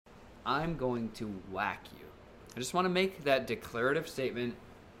I'm going to whack you. I just want to make that declarative statement.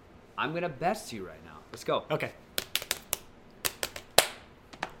 I'm going to best you right now. Let's go. Okay.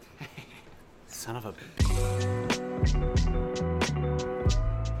 Son of a...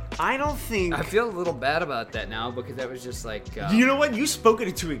 I don't think... I feel a little bad about that now because that was just like... you know what? You spoke it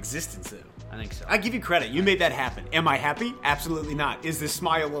into existence, though. I think so. I give you credit. You made that happen. Am I happy? Absolutely not. Is this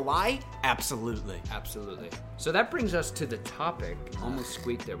smile a lie? Absolutely. Absolutely. So that brings us to the topic. Almost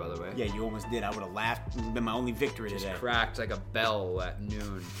squeaked there, by the way. Yeah, you almost did. I would have laughed. It would have been my only victory today. Cracked like a bell at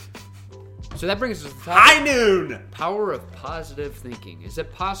noon. So that brings us to the topic. High noon! Power of positive thinking. Is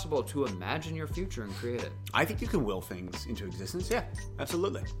it possible to imagine your future and create it? I think you can will things into existence. Yeah,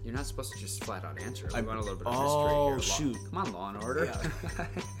 absolutely. You're not supposed to just flat out answer. We want a little bit of Oh, mystery here. shoot. Come on, Law and Order. Yeah.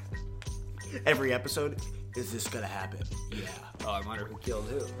 Every episode, is this gonna happen? Yeah. Oh, I wonder who killed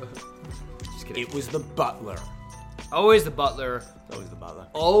who. Just kidding. It was the butler. Always the butler. Always the butler.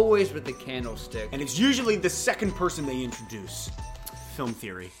 Always with the candlestick. And it's usually the second person they introduce. Film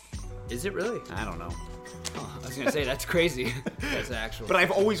theory. Is it really? I don't know. Oh, I was gonna say that's crazy. That's actual. But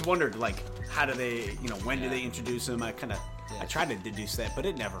I've always wondered, like, how do they, when do they introduce them? I tried to deduce that, but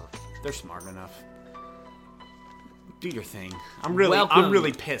they're smart enough. Do your thing. I'm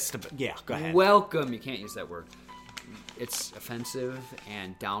really pissed. Yeah, go ahead. Welcome. You can't use that word. It's offensive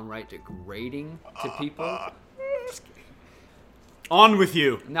and downright degrading to people. On with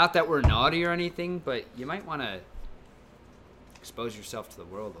you. Not that we're naughty or anything, but you might want to expose yourself to the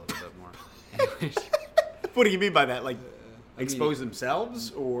world a little bit more. Anyways, What do you mean by that? Like, expose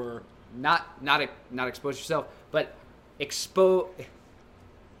themselves, or not expose yourself, but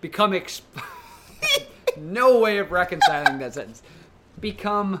become no way of reconciling that sentence.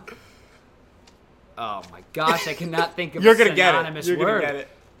 Become. Oh my gosh, I cannot think of You're a gonna get it. synonymous You're word. gonna get it.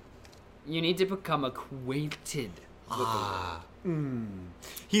 You need to become acquainted with the word.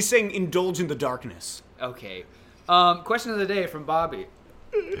 He's saying indulge in the darkness. Okay. Question of the day from Bobby.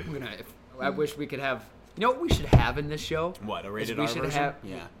 I wish we could have. You know what we should have in this show? What, a Is rated we R should version? have.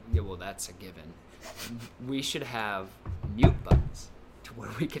 Yeah. Yeah. Well, that's a given. We should have mute buttons to where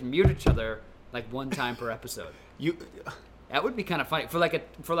we can mute each other like one time per episode. That would be kind of funny for like a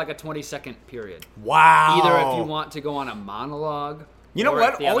 20-second period. Wow. Either if you want to go on a monologue. You know or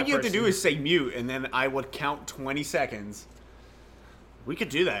what? if the All other you have to do person- is say mute, and then I would count 20 seconds. We could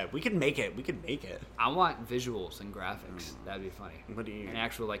do that. We could make it. I want visuals and graphics. That'd be funny. What do you? And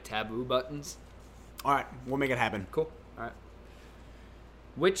actual like taboo buttons. All right, we'll make it happen. Cool. All right.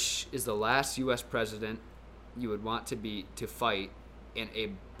 Which is the last U.S. president you would want to fight in a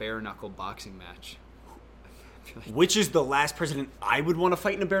bare knuckle boxing match? Which is the last president I would want to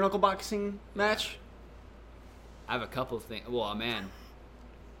fight in a bare knuckle boxing match? I have a couple of things. Well, man,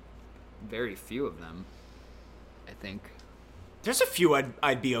 very few of them, I think. There's a few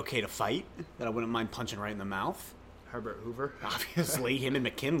I'd be okay to fight that I wouldn't mind punching right in the mouth. Herbert Hoover. Obviously, him and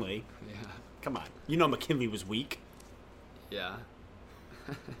McKinley. Yeah. Come on, you know McKinley was weak. Yeah.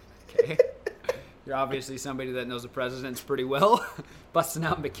 Okay. You're obviously somebody that knows the presidents pretty well. Busting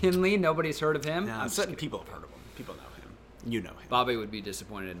out McKinley. Nobody's heard of him. No, certain people have heard of him. People know him. You know him. Bobby would be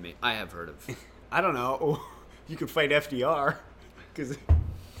disappointed in me. I have heard of. I don't know. Oh, you could fight FDR. Because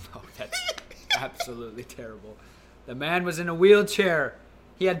Oh, that's absolutely terrible. The man was in a wheelchair.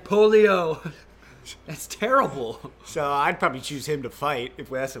 He had polio. That's terrible. So I'd probably choose him to fight if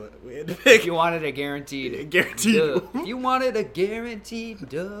that's what we had to If pick. you wanted a guaranteed Guaranteed. dub. If you wanted a guaranteed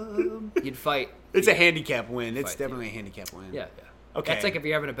dub, you'd fight. It's a handicap win. It's Fight, definitely a handicap win. Yeah. Okay. That's like if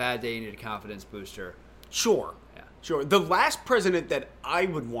you're having a bad day, you need a confidence booster. Sure. Yeah. Sure. The last president that I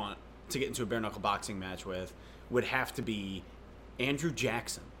would want to get into a bare knuckle boxing match with would have to be Andrew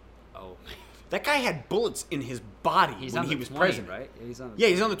Jackson. Oh, man. That guy had bullets in his body He's when on he the was 20, president. right? He's on the Yeah,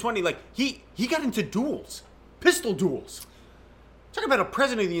 he's on the 20. Like, he got into duels. Pistol duels. Talk about a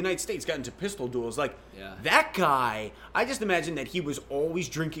president of the United States got into pistol duels. Like, Yeah. that guy, I just imagine that he was always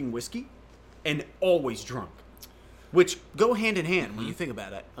drinking whiskey and always drunk. Which go hand in hand when you think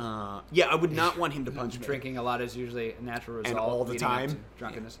about it. Yeah, I would not want him to punch me. Drinking a lot is usually a natural result. And all the leading up time. to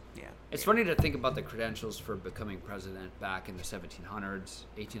drunkenness. Yeah. It's funny to think about the credentials for becoming president back in the 1700s,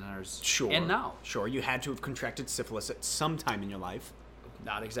 1800s, Sure. and now. Sure, you had to have contracted syphilis at some time in your life.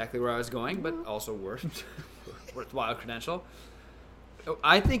 Not exactly where I was going, but also worthwhile credential.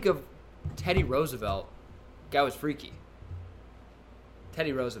 I think of Teddy Roosevelt. Guy was freaky.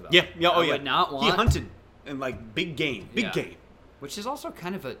 Teddy Roosevelt. Yeah, yeah, oh I yeah. would not want. He hunted and like big game. Yeah. Game. Which is also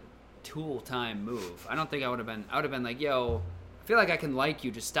kind of a tool time move. I don't think I would have been. I would have been like, yo, I feel like I can like you.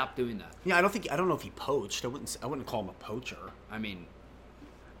 Just stop doing that. Yeah, I don't know if he poached. I wouldn't call him a poacher. I mean,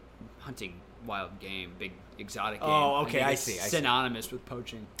 hunting wild game, big exotic game. Oh, okay, I it's see. synonymous with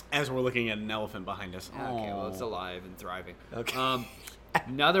poaching. As we're looking at an elephant behind us. Okay, well, it's alive and thriving. Okay.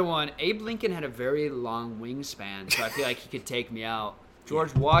 Another one, Abe Lincoln had a very long wingspan, so I feel like he could take me out.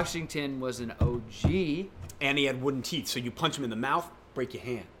 George Washington was an OG. And he had wooden teeth, so you punch him in the mouth, break your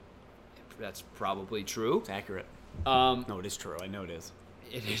hand. That's probably true. It's accurate. No, it is true. I know it is.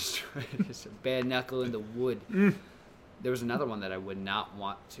 It is true. It is a bad knuckle in the wood. There was another one that I would not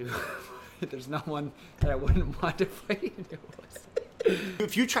want to. There's not one that I wouldn't want to fight.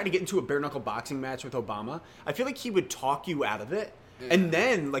 If you try to get into a bare knuckle boxing match with Obama, I feel like he would talk you out of it. Yeah. And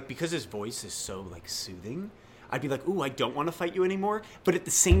then, like, because his voice is so, like, soothing, I'd be like, ooh, I don't want to fight you anymore. But at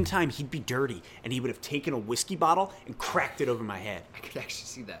the same time, he'd be dirty, and he would have taken a whiskey bottle and cracked it over my head. I could actually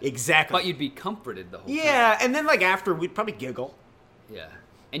see that. Exactly. But you'd be comforted the whole time. Yeah, and then, like, after, we'd probably giggle. Yeah.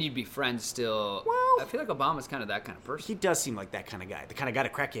 And you'd be friends still. Well, I feel like Obama's kind of that kind of person. He does seem like that kind of guy. The kind of guy to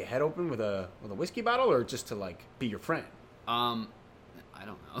crack your head open with a whiskey bottle, or just to, like, be your friend? I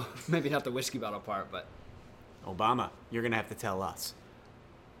don't know. Maybe not the whiskey bottle part, but... Obama, you're going to have to tell us.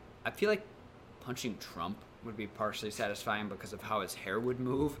 I feel like punching Trump would be partially satisfying because of how his hair would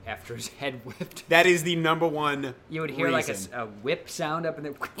move after his head whipped. That is the number one You would hear reason. like a whip sound up and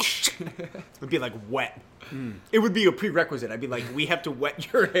then... It would be like wet. It would be a prerequisite. I'd be like, we have to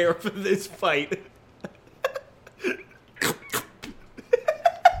wet your hair for this fight.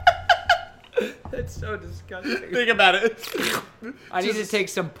 That's so disgusting. Think about it. I need to take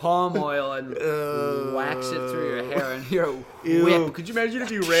some palm oil and wax it through your hair and hear a Ew. whip. Could you imagine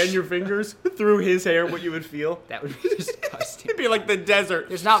if you ran your fingers through his hair, what you would feel? That would be disgusting. It'd be like the desert.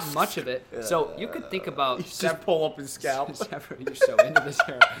 There's not much of it. So you could think about... You just pull up his scalp. You're so into this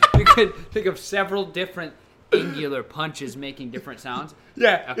hair. You could think of several different angular punches making different sounds.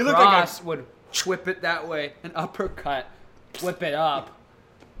 Yeah. A cross would whip it that way. An uppercut, whip it up.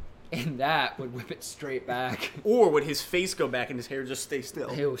 And that would whip it straight back. Or would his face go back and his hair just stay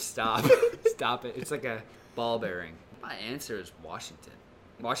still? Ew, stop. Stop it. It's like a ball bearing. My answer is Washington.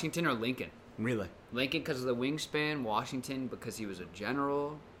 Washington or Lincoln? Really? Lincoln because of the wingspan. Washington because he was a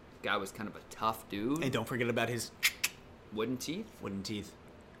general. Guy was kind of a tough dude. And don't forget about his... Wooden teeth. Wooden teeth.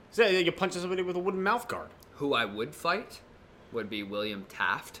 So you punch somebody with a wooden mouth guard. Who I would fight would be William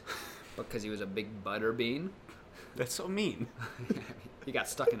Taft because he was a big butter bean. That's so mean. He got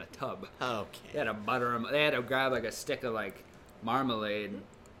stuck in a tub. Okay. They had to butter him. They had to grab like a stick of like marmalade and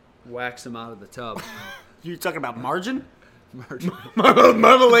wax him out of the tub. You talking about margin?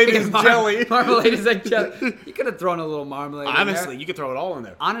 Marmalade is jelly. Marmalade is like jelly. You could have thrown a little marmalade Honestly, in there. you could throw it all in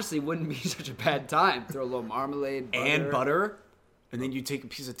there. Honestly, wouldn't be such a bad time. Throw a little marmalade, butter. And butter. And then you take a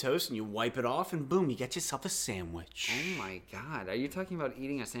piece of toast and you wipe it off and boom, you get yourself a sandwich. Oh my God. Are you talking about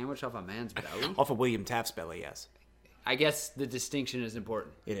eating a sandwich off a man's belly? Off of William Taft's belly, yes. I guess the distinction is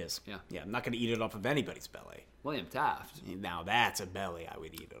important. It is. Yeah. Yeah, I'm not going to eat it off of anybody's belly. William Taft. Now that's a belly I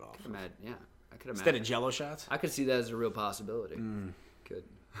would eat it off. I could imagine. Instead of Jello shots? I could see that as a real possibility. Good.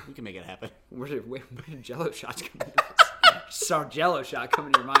 You can make it happen. Where did Jello shots come in? Saw Jello shot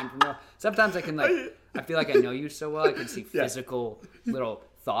coming to your mind from now. Sometimes I can I feel like I know you so well. I can see physical little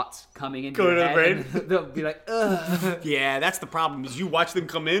thoughts coming into your head. And they'll be like, ugh. Yeah, that's the problem. Is you watch them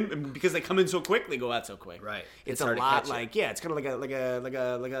come in, and because they come in so quick, they go out so quick. Right. It's a lot like it's kind of like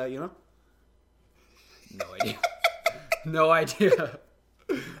a you know. No idea. No idea.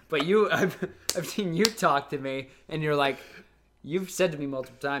 But I've seen you talk to me, and you're like. You've said to me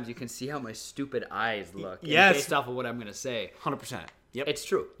multiple times, you can see how my stupid eyes look. Yes. Based off of what I'm going to say. 100%. Yep. It's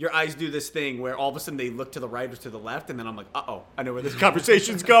true. Your eyes do this thing where all of a sudden they look to the right or to the left, and then I'm like, uh-oh, I know where this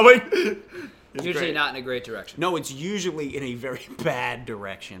conversation's going. Usually great. Not in a great direction. No, it's usually in a very bad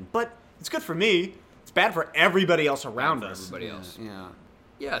direction. But it's good for me. It's bad for everybody else around us. Everybody else. Yeah.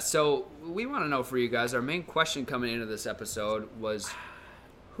 Yeah, so we want to know for you guys, our main question coming into this episode was,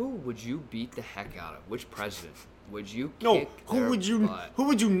 who would you beat the heck out of? Which president? Would you kick who would you butt? Who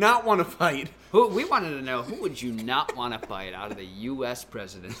would you not want to fight? We wanted to know who would you not want to fight out of the U.S.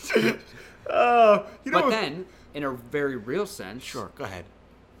 president? But then, in a very real sense, sure, go ahead.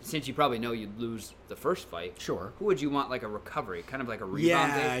 Since you probably know you'd lose the first fight, sure. Who would you want like a recovery, kind of like a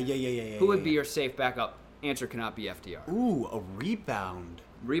rebound? Yeah. Who would be your safe backup? Answer cannot be FDR. Ooh, a rebound.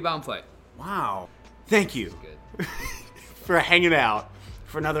 Rebound fight. Wow. Thank you Good. for hanging out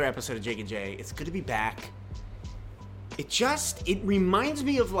for another episode of Jake and Jay. It's good to be back. It reminds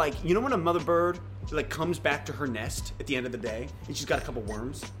me of like, you know when a mother bird like comes back to her nest at the end of the day and she's got a couple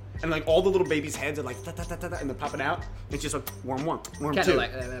worms and like all the little babies' heads are like da, da, da, da, da, and they're popping out and it's just like worm one, worm Kinda two.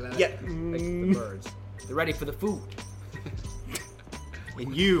 like the birds. They're ready for the food.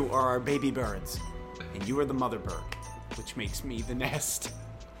 And you are our baby birds and you are the mother bird, which makes me the nest.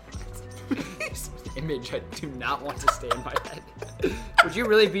 Image I do not want to stay in my head. Would you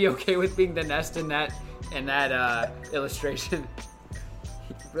really be okay with being the nest in that illustration?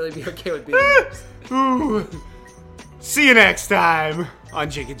 Really be okay with being the nest? Ooh. See you next time on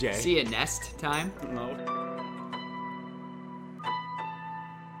Jake and Jay. See you nest time? No.